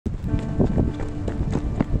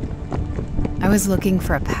was looking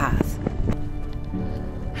for a path.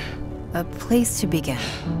 A place to begin.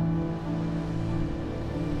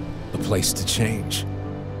 A place to change.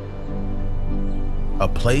 A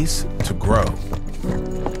place to grow.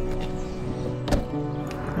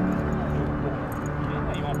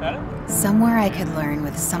 Somewhere I could learn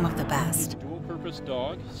with some of the best. Dual-purpose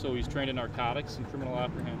dog, so he's trained in narcotics and criminal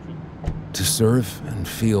apprehension. To serve and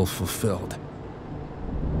feel fulfilled.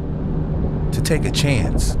 To take a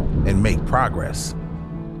chance and make progress.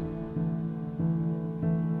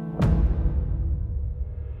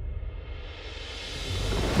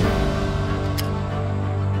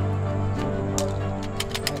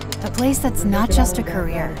 A place that's not just a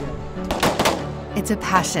career. It's a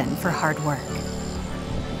passion for hard work.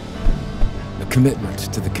 A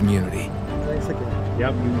commitment to the community.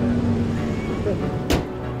 Yep.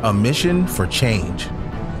 A mission for change.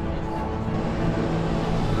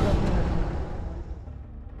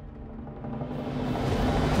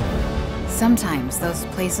 Sometimes those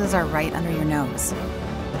places are right under your nose.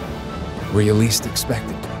 Where you least expect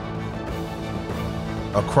it.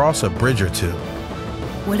 Across a bridge or two.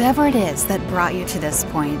 Whatever it is that brought you to this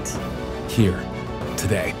point. Here,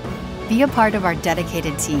 today. Be a part of our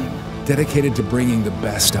dedicated team. Dedicated to bringing the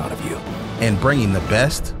best out of you. And bringing the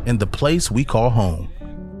best in the place we call home.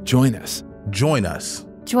 Join us. Join us.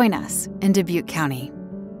 Join us in Dubuque County.